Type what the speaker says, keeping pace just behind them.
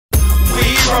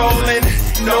rolling,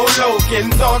 no loking.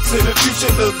 Thoughts of the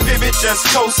future look vivid, just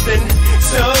coasting.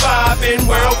 Surviving,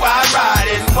 worldwide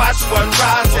riding. Watch one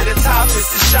rise to the top,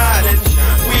 it's shining.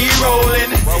 We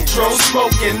rolling, throw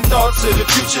smoking. Thoughts of the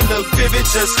future look vivid,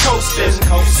 just coasting.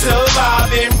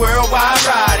 Surviving, worldwide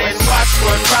riding. Watch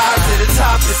one rise to the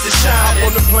top, it's shining.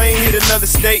 On the plane, hit another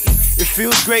state. It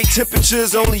feels great,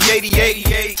 temperatures only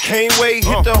 88. Can't wait,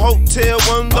 hit the hotel,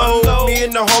 one load. Me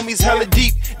and the homies hella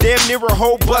deep, damn near a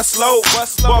whole bus load.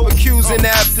 Barbecues in the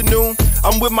afternoon.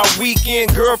 I'm with my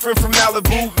weekend girlfriend from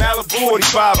Malibu.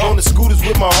 45 on the scooters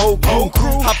with my whole crew.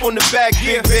 Hop on the back,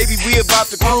 big baby, we about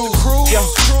to cruise. Yo,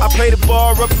 I play the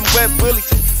bar up in Wet Willie.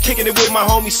 Kicking it with my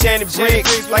homie Shannon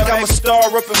Briggs. Like I'm a star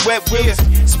up in Wet Willie.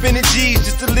 Spinning G's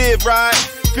just to live right.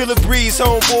 Feel a breeze,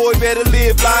 homeboy, better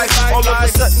live life. All of a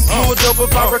sudden, pulled over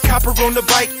by a copper on the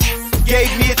bike. Gave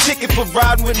me a ticket for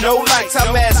riding with no lights.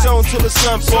 I mask on till the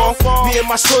sun fall. Me and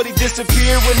my shorty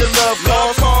disappear when the love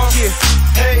lost. Yeah,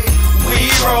 hey, we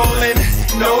rolling,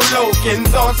 no loking.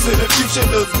 Thoughts of the future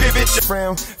look vivid.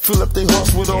 Frown, fill up their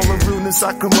hearts with all the realness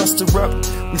I can muster up.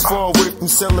 We far away from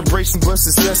celebration, but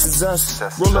success is us.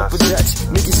 Roll up a Dutch,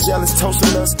 niggas jealous,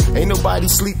 toasting us. Ain't nobody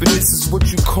sleeping, this is what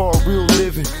you call real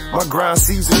living. My grind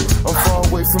season, I'm far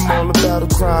away from all the battle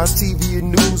cries, TV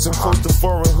and news. I'm close to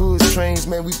foreign hoods, trains,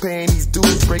 man, we paying these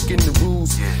dues, breaking the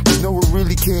rules. Cause no one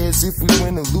really cares if we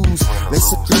win or lose. Let's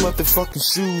hit the motherfucking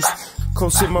shoes.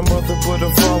 Close to my mother, but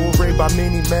I'm far away by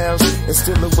many miles. And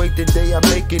still awake the day I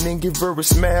make it and give her a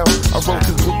smile. I wrote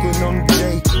the Brooklyn on the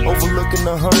day, overlooking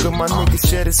the hunger. My niggas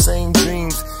share the same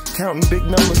dreams. Counting big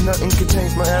numbers, nothing can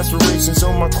change my aspirations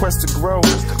on my quest to grow.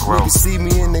 Niggas see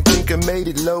me and they think I made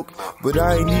it low, but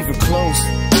I ain't even close.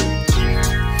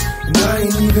 And I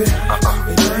ain't even,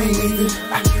 and I ain't even,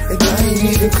 and I ain't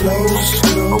even close.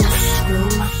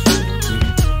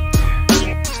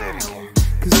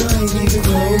 Cause I ain't even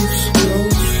close.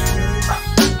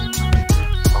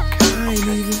 I ain't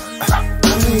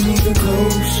even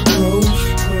close.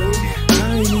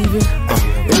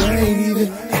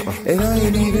 And I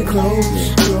ain't even close.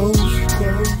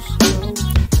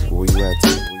 Where you at?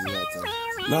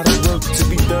 Lot of work to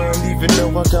be done, even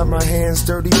though I got my hands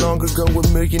dirty long ago. A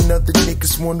million other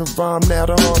niggas wanna rhyme, now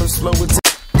the hardest slow it.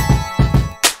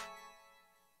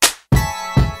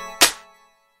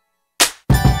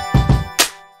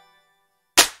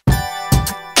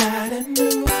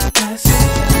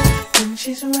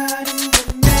 She's riding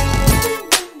with me,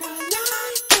 and I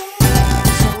like it.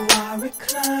 So I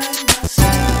recline my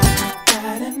seat.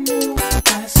 Got a new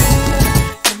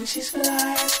passenger, and she's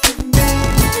fly as can be, and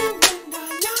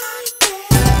I like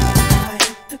it. I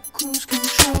hit the cruise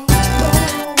control.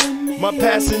 My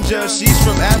passenger, she's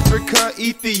from Africa,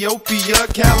 Ethiopia,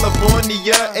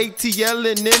 California, ATL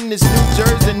and in this New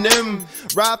Jersey and them.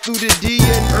 Ride through the D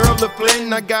and Earl of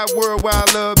Flynn. I got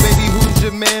worldwide love, baby, who's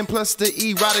your man? Plus the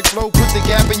erotic flow, put the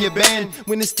gap in your band.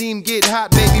 When the steam get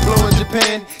hot, baby, blow in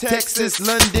Japan, Texas,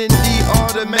 London, DR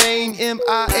to Maine.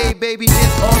 MIA, baby,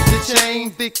 it's off the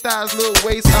chain. Thick thighs, little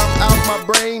waist, I'm out my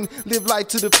brain. Live life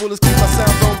to the fullest, keep my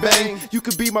sounds on bang. You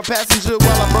could be my passenger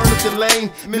while I burn up the lane.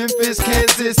 Memphis,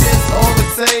 Kansas, it's all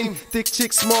the same. Thick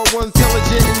chicks, small ones,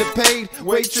 intelligent in the paid.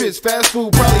 Waitress, fast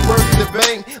food, probably working the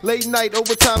bank. Late night,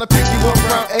 overtime, I pick you up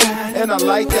around 8, and I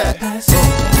like that.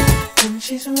 And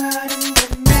she's riding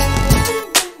with me, and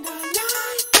I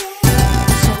like it.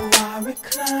 So I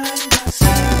recline my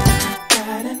seat.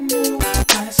 Got a new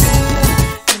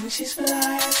passenger, and she's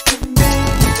fly as can be,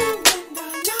 and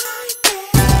I like it.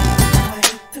 I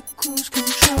hit the cruise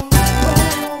control.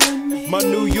 My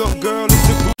New York girl is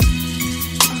the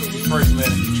first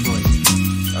met in Detroit.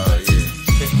 Oh yeah.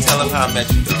 Tell him how I met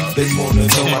you, dog. They wanna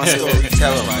know my story.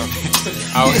 Tell him.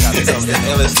 I always gotta tell them the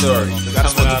illest story.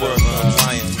 That's what the word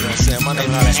Lion. You know what I'm saying? My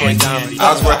name is Detroit Diamond.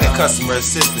 I was working customer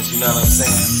assistance. You know what I'm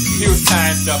saying? He was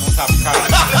tying stuff on top of cars.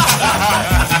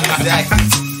 Exactly.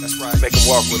 That's right. Make him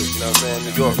walk with us. You know what I'm saying?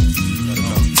 New York.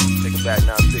 Take him back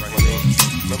 9-6 one day.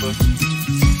 Remember?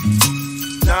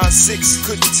 9-6,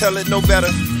 couldn't tell it no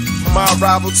better. My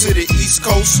arrival to the East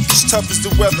Coast, as tough as the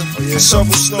weather. I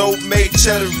shovel snow, made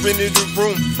cheddar, rented the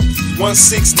room.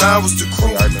 169 was the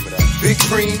crew. I remember that. Big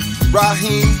Cream,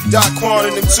 Raheem,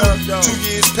 Daquan and them two. 2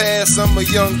 years past, I'm a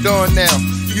young Don now.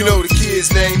 You know the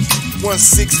kid's name.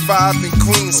 165 in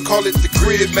Queens, call it the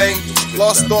crib, man.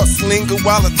 Lost thoughts linger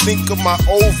while I think of my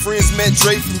old friends. Met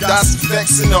Dre from Dos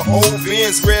Effects in the old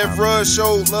Benz. Red Rush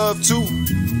showed love too.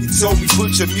 He told me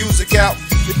put your music out.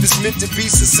 If it's meant to be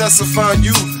success, I'll find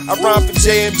you. I rhyme for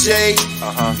JMJ,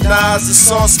 Nas and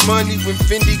Sauce Money. When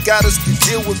Fendi got us to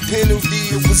deal with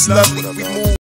penalty, it was lovely. We moved.